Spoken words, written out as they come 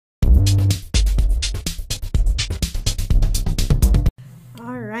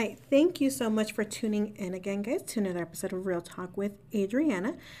Thank you so much for tuning in again, guys, to another episode of Real Talk with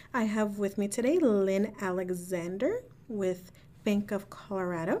Adriana. I have with me today Lynn Alexander with Bank of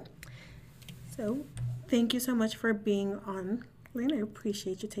Colorado. So thank you so much for being on, Lynn. I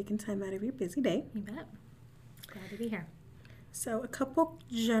appreciate you taking time out of your busy day. You bet. Glad to be here. So a couple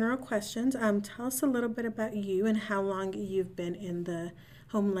general questions. Tell us a little bit about you and how long you've been in the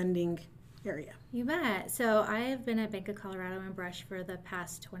home lending area. You bet. So I have been at Bank of Colorado in Brush for the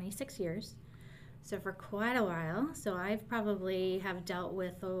past 26 years. So for quite a while. So I've probably have dealt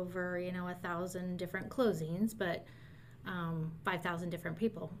with over, 1,000 different closings, but 5,000 different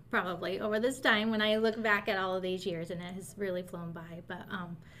people probably over this time when I look back at all of these years, and it has really flown by. But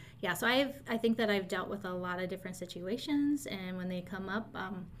yeah, so I think that I've dealt with a lot of different situations, and when they come up,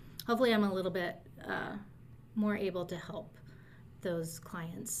 hopefully I'm a little bit more able to help those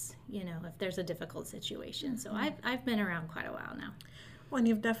clients, if there's a difficult situation. So I've been around quite a while now. Well, and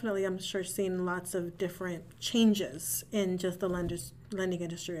you've definitely, I'm sure, seen lots of different changes in just the lending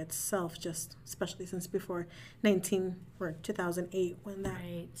industry itself, just especially since before 2008 when that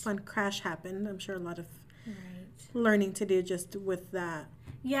fun crash happened. I'm sure a lot of learning to do just with that.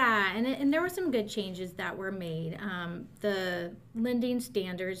 Yeah, and there were some good changes that were made. The lending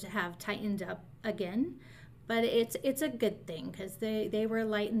standards have tightened up again, but it's a good thing because they were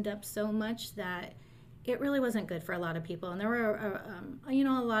lightened up so much that it really wasn't good for a lot of people. And there were,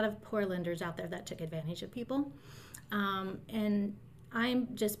 a lot of poor lenders out there that took advantage of people. And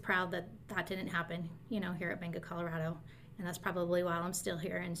I'm just proud that that didn't happen, here at Bank of Colorado. And that's probably why I'm still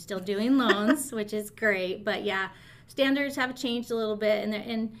here and still doing loans, which is great. But yeah, standards have changed a little bit,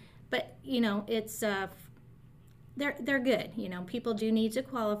 but it's they're good. People do need to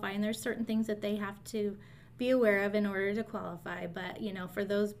qualify, and there's certain things that they have to be aware of in order to qualify. But for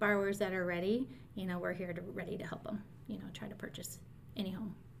those borrowers that are ready, we're here ready to help them. Try to purchase any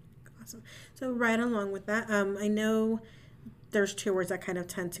home. Awesome. So right along with that, I know there's two words that kind of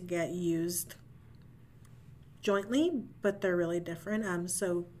tend to get used jointly, but they're really different.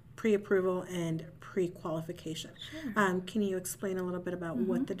 So pre-approval and pre-qualification. Sure. Can you explain a little bit about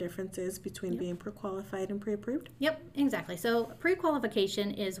what the difference is between being pre-qualified and pre-approved? Yep, exactly. So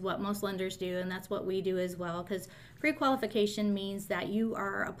pre-qualification is what most lenders do, and that's what we do as well, because pre-qualification means that you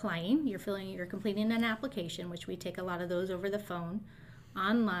are applying, you're completing an application, which we take a lot of those over the phone,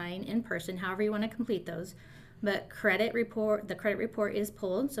 online, in person, however you want to complete those. But the credit report is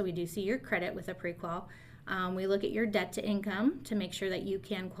pulled, so we do see your credit with a pre-qual. We look at your debt to income to make sure that you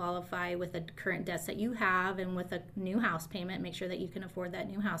can qualify with the current debts that you have, and with a new house payment, make sure that you can afford that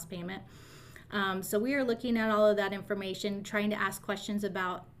new house payment. So we are looking at all of that information, trying to ask questions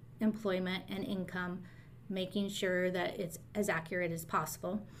about employment and income, making sure that it's as accurate as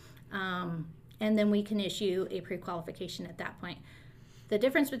possible. And then we can issue a pre-qualification at that point. The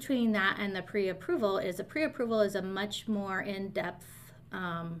difference between that and the pre-approval is a much more in-depth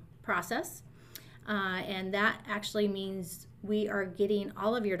process. And that actually means we are getting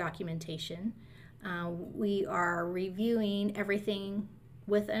all of your documentation. We are reviewing everything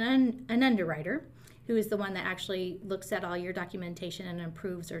with an underwriter, who is the one that actually looks at all your documentation and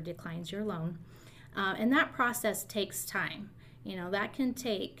approves or declines your loan. And that process takes time. That can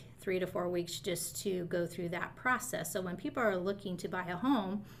take 3 to 4 weeks just to go through that process. So when people are looking to buy a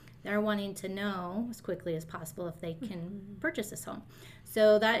home, they're wanting to know as quickly as possible if they can purchase this home.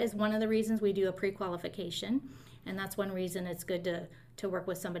 So that is one of the reasons we do a pre-qualification, and that's one reason it's good to work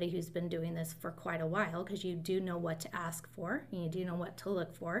with somebody who's been doing this for quite a while, because you do know what to ask for, and you do know what to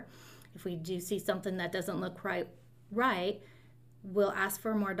look for. If we do see something that doesn't look right, we'll ask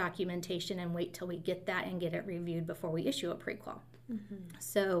for more documentation and wait till we get that and get it reviewed before we issue a pre-qual.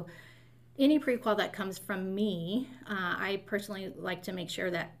 So any pre-qual that comes from me, I personally like to make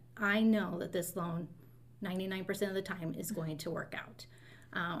sure that I know that this loan 99% of the time is going to work out.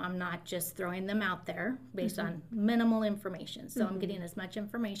 I'm not just throwing them out there based on minimal information. So I'm getting as much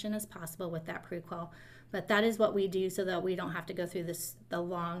information as possible with that pre-qual. But that is what we do so that we don't have to go through the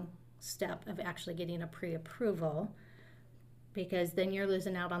long step of actually getting a pre-approval, because then you're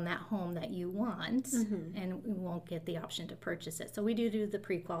losing out on that home that you want, and we won't get the option to purchase it. So we do the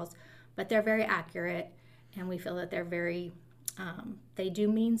pre-quals, but they're very accurate, and we feel that they're very, they do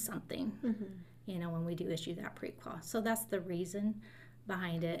mean something, when we do issue that pre-qual. So that's the reason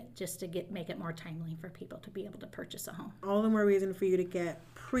behind it, just to make it more timely for people to be able to purchase a home. All the more reason for you to get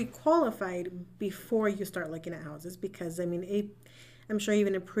pre-qualified before you start looking at houses, because I'm sure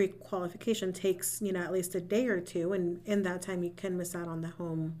even a pre-qualification takes, at least a day or two, and in that time you can miss out on the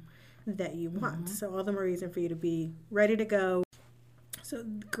home that you want. So all the more reason for you to be ready to go. So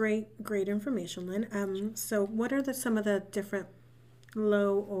great information, Lynn. So what are some of the different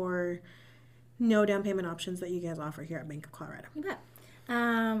low or no down payment options that you guys offer here at Bank of Colorado? You bet.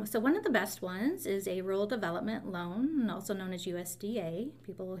 So one of the best ones is a rural development loan, also known as USDA.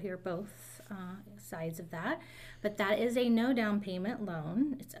 People will hear both sides of that. But that is a no down payment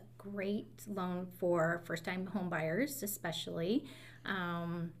loan. It's a great loan for first-time home buyers, especially.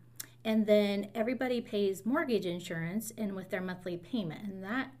 And then everybody pays mortgage insurance and with their monthly payment. And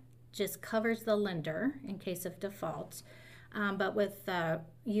that just covers the lender in case of default. But with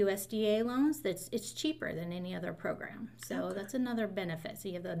USDA loans, it's cheaper than any other program. So that's another benefit. So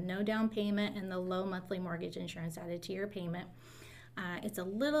you have the no down payment and the low monthly mortgage insurance added to your payment. It's a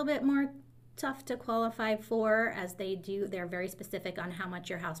little bit more tough to qualify for, as they're very specific on how much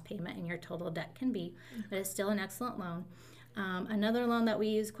your house payment and your total debt can be, but it's still an excellent loan. Another loan that we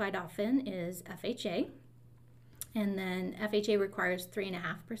use quite often is FHA, and then FHA requires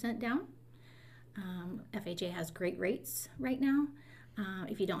 3.5% down. FHA has great rates right now.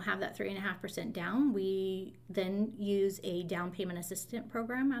 If you don't have that 3.5% down, we then use a down payment assistant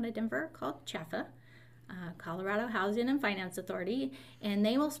program out of Denver called CHFA, Colorado Housing and Finance Authority, and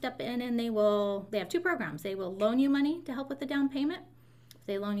they will step in and they have two programs. They will loan you money to help with the down payment.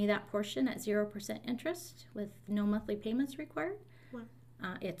 They loan you that portion at 0% interest with no monthly payments required. Wow.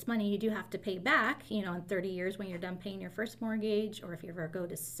 It's money you do have to pay back, in 30 years when you're done paying your first mortgage, or if you ever go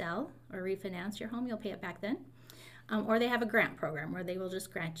to sell or refinance your home, you'll pay it back then. Or they have a grant program where they will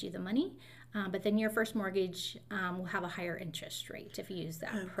just grant you the money, but then your first mortgage will have a higher interest rate if you use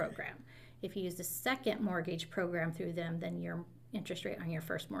that program. If you use the second mortgage program through them, then your interest rate on your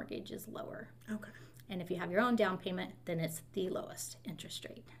first mortgage is lower. Okay. And if you have your own down payment, then it's the lowest interest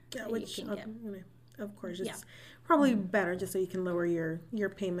rate that Which, you can get. Of course, it's probably better just so you can lower your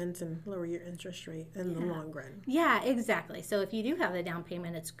payments and lower your interest rate in the long run. Yeah, exactly. So if you do have the down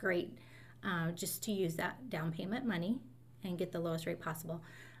payment, it's great just to use that down payment money and get the lowest rate possible.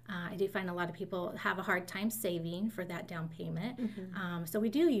 I do find a lot of people have a hard time saving for that down payment. So we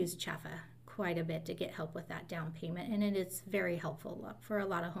do use CHFA quite a bit to get help with that down payment, and it is very helpful for a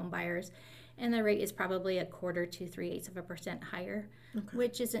lot of home buyers. And the rate is probably 1/4 to 3/8% higher,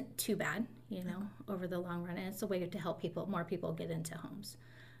 which isn't too bad, over the long run. And it's a way to help more people get into homes,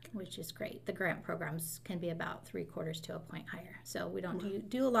 which is great. The grant programs can be about 3/4 to a point higher. So we don't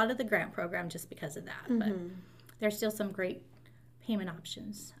do a lot of the grant program just because of that. But there's still some great payment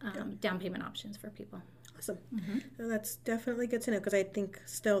options, down payment options for people. Awesome. So that's definitely good to know, because I think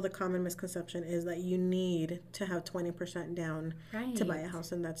still the common misconception is that you need to have 20% down to buy a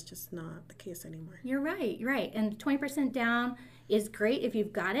house, and that's just not the case anymore. You're right. And 20% down is great if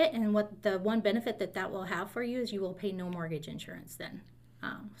you've got it, and what the one benefit that will have for you is you will pay no mortgage insurance then.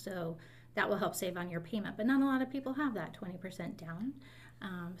 So that will help save on your payment, but not a lot of people have that 20% down.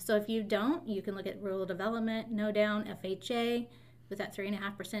 So if you don't, you can look at rural development, no down, FHA, with that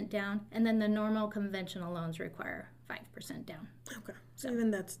 3.5% down, and then the normal conventional loans require 5% down. Okay, so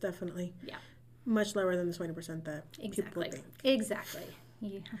even that's definitely much lower than the 20% that people think. Exactly.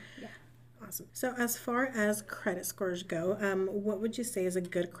 Yeah. Awesome. So as far as credit scores go, what would you say is a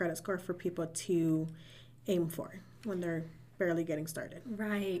good credit score for people to aim for when they're barely getting started?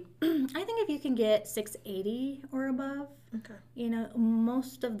 Right. I think if you can get 680 or above,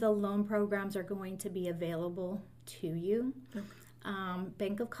 most of the loan programs are going to be available to you. Okay.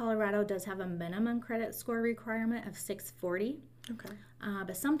 Bank of Colorado does have a minimum credit score requirement of 640. Okay.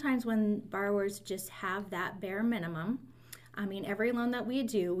 But sometimes when borrowers just have that bare minimum, every loan that we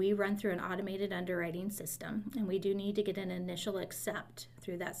do, we run through an automated underwriting system, and we do need to get an initial accept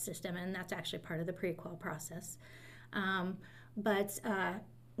through that system, and that's actually part of the pre-qual process. But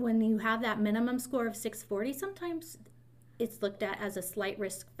when you have that minimum score of 640, sometimes it's looked at as a slight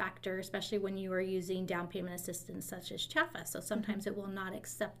risk factor, especially when you are using down payment assistance such as CHFA. So sometimes it will not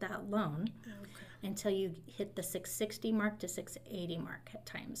accept that loan until you hit the 660 mark to 680 mark at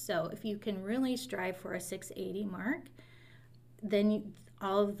times. So if you can really strive for a 680 mark, then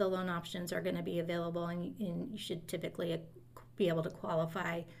all of the loan options are going to be available, and you should typically be able to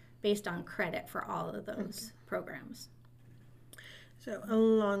qualify based on credit for all of those programs. So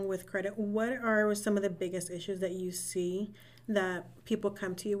along with credit, what are some of the biggest issues that you see that people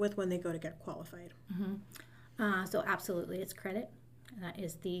come to you with when they go to get qualified? So absolutely, it's credit. That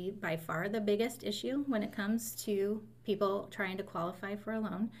is by far the biggest issue when it comes to people trying to qualify for a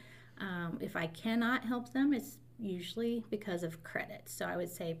loan. If I cannot help them, it's usually because of credit. So I would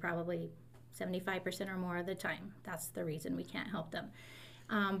say probably 75% or more of the time, that's the reason we can't help them.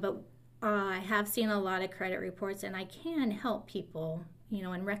 But I have seen a lot of credit reports, and I can help people,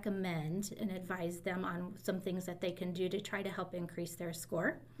 and recommend and advise them on some things that they can do to try to help increase their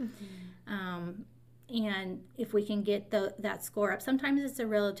score. And if we can get that score up, sometimes it's a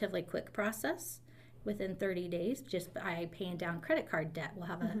relatively quick process within 30 days, just by paying down credit card debt will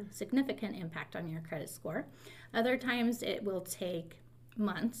have a significant impact on your credit score. Other times it will take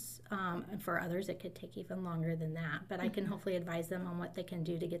months, and for others it could take even longer than that, but I can hopefully advise them on what they can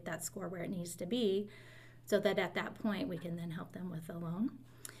do to get that score where it needs to be, so that at that point we can then help them with a loan.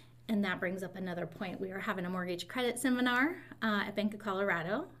 And that brings up another point. We are having a mortgage credit seminar at Bank of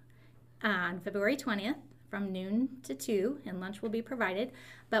Colorado on February 20th from noon to 2, and lunch will be provided.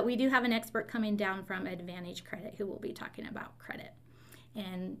 But we do have an expert coming down from Advantage Credit who will be talking about credit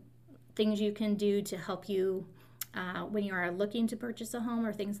and things you can do to help you when you are looking to purchase a home,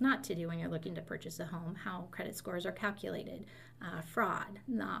 or things not to do when you're looking to purchase a home, how credit scores are calculated, fraud,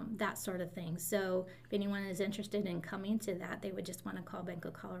 that sort of thing. So if anyone is interested in coming to that, they would just want to call Bank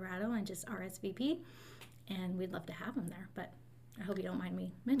of Colorado and just RSVP, and we'd love to have them there. But I hope you don't mind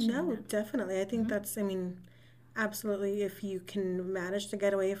me mentioning that. No, definitely. I think that's, I mean, absolutely. If you can manage to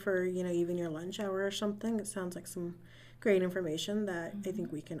get away for, even your lunch hour or something, it sounds like some great information that I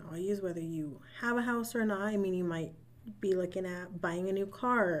think we can all use, whether you have a house or not. I mean, you might be looking at buying a new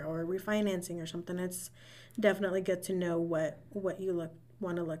car or refinancing or something. It's definitely good to know what you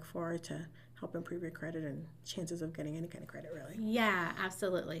want to look for to help improve your credit and chances of getting any kind of credit, really. Yeah,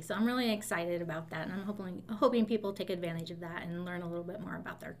 absolutely. So I'm really excited about that, and I'm hoping people take advantage of that and learn a little bit more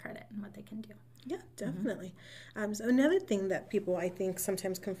about their credit and what they can do. Yeah, definitely. So another thing that people, I think,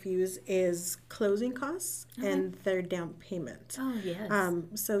 sometimes confuse is closing costs and their down payment. Oh, yes.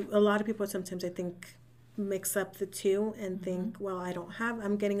 So a lot of people sometimes, I think, mix up the two and think, well,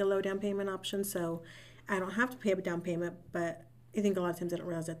 I'm getting a low down payment option, so I don't have to pay a down payment. But I think a lot of times they don't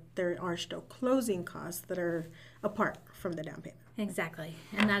realize that there are still closing costs that are apart from the down payment. Exactly,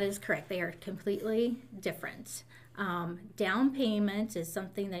 and that is correct. They are completely different. Down payment is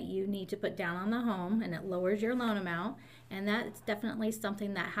something that you need to put down on the home, and it lowers your loan amount, and that's definitely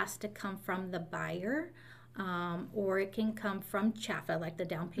something that has to come from the buyer, or it can come from CHAFA, like the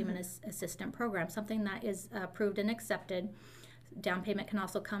Down Payment Assistant Program, something that is approved and accepted. Down payment can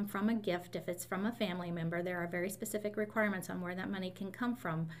also come from a gift if it's from a family member. There are very specific requirements on where that money can come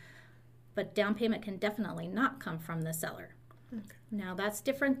from, but down payment can definitely not come from the seller. Okay. Now that's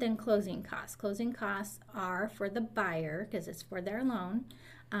different than closing costs. Closing costs are for the buyer because it's for their loan,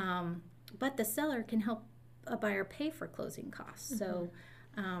 but the seller can help a buyer pay for closing costs. So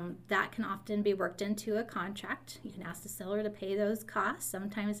that can often be worked into a contract. You can ask the seller to pay those costs.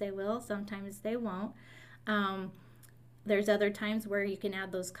 Sometimes they will, sometimes they won't. There's other times where you can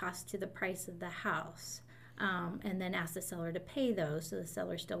add those costs to the price of the house. And then ask the seller to pay those, so the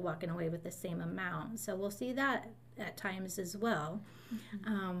seller's still walking away with the same amount. So we'll see that at times as well.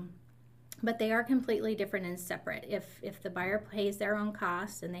 But they are completely different and separate. If the buyer pays their own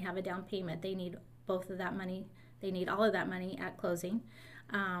costs and they have a down payment, they need both of that money. They need all of that money at closing.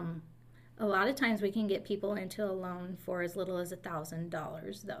 A lot of times we can get people into a loan for as little as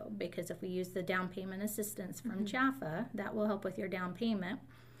 $1,000 though, because if we use the down payment assistance from CHAFA, that will help with your down payment.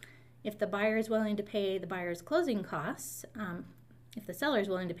 If the buyer is willing to pay the buyer's closing costs, if the seller is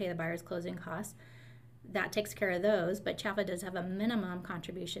willing to pay the buyer's closing costs, that takes care of those. But CHAFA does have a minimum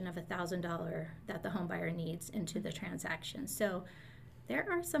contribution of $1,000 that the home buyer needs into the transaction. So there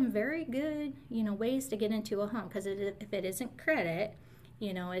are some very good, ways to get into a home, because if it isn't credit,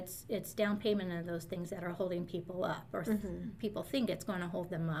 it's down payment and those things that are holding people up, or people think it's going to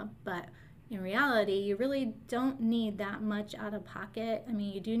hold them up, but in reality, you really don't need that much out of pocket. I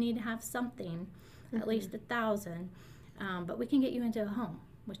mean, you do need to have something, at least $1,000, but we can get you into a home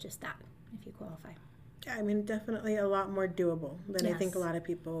with just that if you qualify. Yeah, I mean, definitely a lot more doable than I think a lot of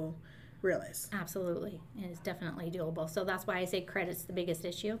people realize. Absolutely, it is definitely doable. So that's why I say credit's the biggest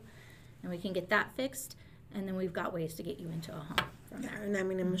issue, and we can get that fixed, and then we've got ways to get you into a home from there. And I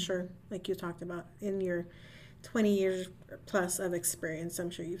mean, I'm sure, like you talked about, in your 20 years plus of experience,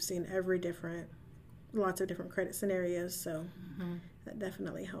 I'm sure you've seen lots of different credit scenarios, so that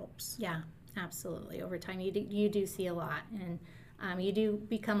definitely helps. Yeah, absolutely. Over time, you do see a lot, and you do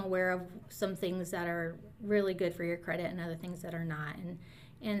become aware of some things that are really good for your credit and other things that are not,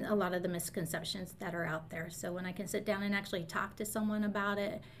 and a lot of the misconceptions that are out there. So when I can sit down and actually talk to someone about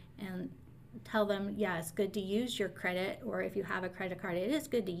it and tell them, yeah, it's good to use your credit, or if you have a credit card, it is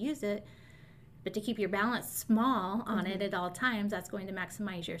good to use it, but to keep your balance small on it at all times, that's going to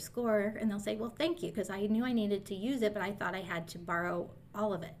maximize your score. And they'll say, well, thank you, because I knew I needed to use it, but I thought I had to borrow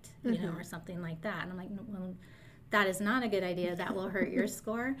all of it, or something like that. And I'm like, well, that is not a good idea. That will hurt your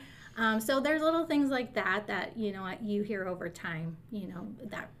score. So there's little things like that you hear over time,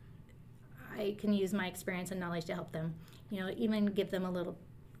 that I can use my experience and knowledge to help them, even give them a little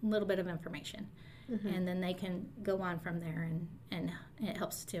little bit of information. And then they can go on from there, and it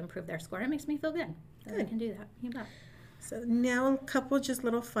helps to improve their score. It makes me feel good that I can do that. You bet. So now a couple just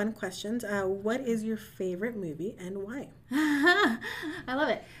little fun questions. What is your favorite movie and why? I love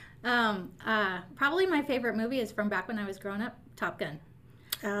it. Probably my favorite movie is from back when I was growing up, Top Gun.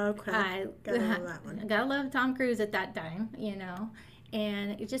 Okay. Gotta love that one. Gotta love Tom Cruise at that time,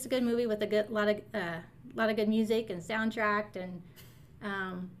 and it's just a good movie with a lot of good music and soundtrack, and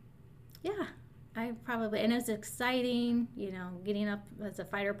and it's exciting, getting up as a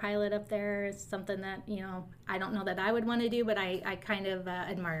fighter pilot up there is something that, I don't know that I would want to do, but I kind of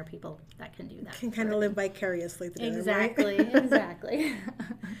admire people that can do that. Can kind of live vicariously through them, Exactly, right? Exactly.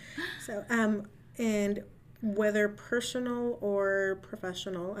 So, and whether personal or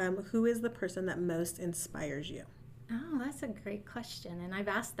professional, who is the person that most inspires you? Oh, that's a great question, and I've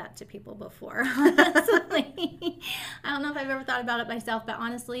asked that to people before, honestly. I don't know if I've ever thought about it myself, but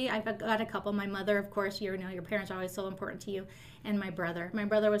honestly, I've got a couple. My mother, of course, your parents are always so important to you, and my brother. My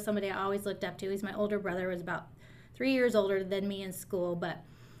brother was somebody I always looked up to. He's my older brother, was about 3 years older than me in school, but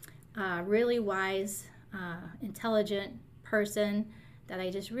really wise, intelligent person that I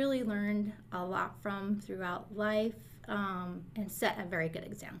just really learned a lot from throughout life, and set a very good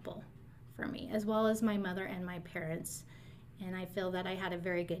example for me, as well as my mother and my parents. And I feel that I had a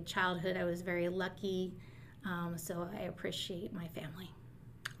very good childhood. I was very lucky, so I appreciate my family.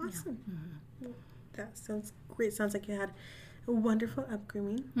 Awesome. Yeah. Mm-hmm. That sounds great. Sounds like you had a wonderful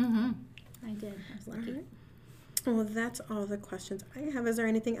upbringing. I did. I was lucky. Right. Well, that's all the questions I have. Is there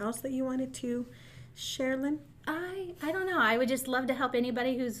anything else that you wanted to share, Lynn? I don't know. I would just love to help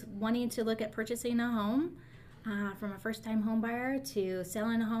anybody who's wanting to look at purchasing a home. From a first-time home buyer to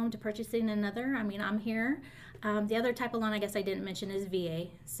selling a home to purchasing another. I mean, I'm here. The other type of loan I guess I didn't mention is VA.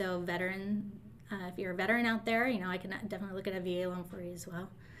 So veteran, if you're a veteran out there, I can definitely look at a VA loan for you as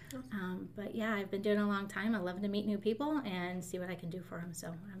well. But yeah, I've been doing it a long time. I love to meet new people and see what I can do for them. So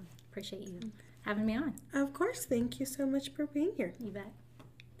I appreciate you having me on. Of course. Thank you so much for being here. You bet.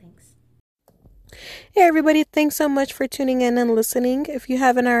 Thanks. Hey everybody, thanks so much for tuning in and listening. If you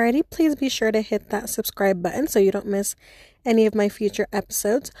haven't already, please be sure to hit that subscribe button so you don't miss any of my future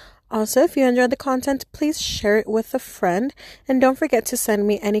episodes. Also, if you enjoyed the content, please share it with a friend. And don't forget to send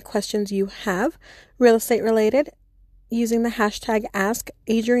me any questions you have, real estate related, using the hashtag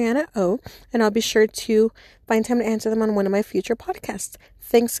AskAdrianaO, and I'll be sure to find time to answer them on one of my future podcasts.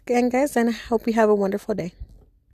 Thanks again, guys, and I hope you have a wonderful day.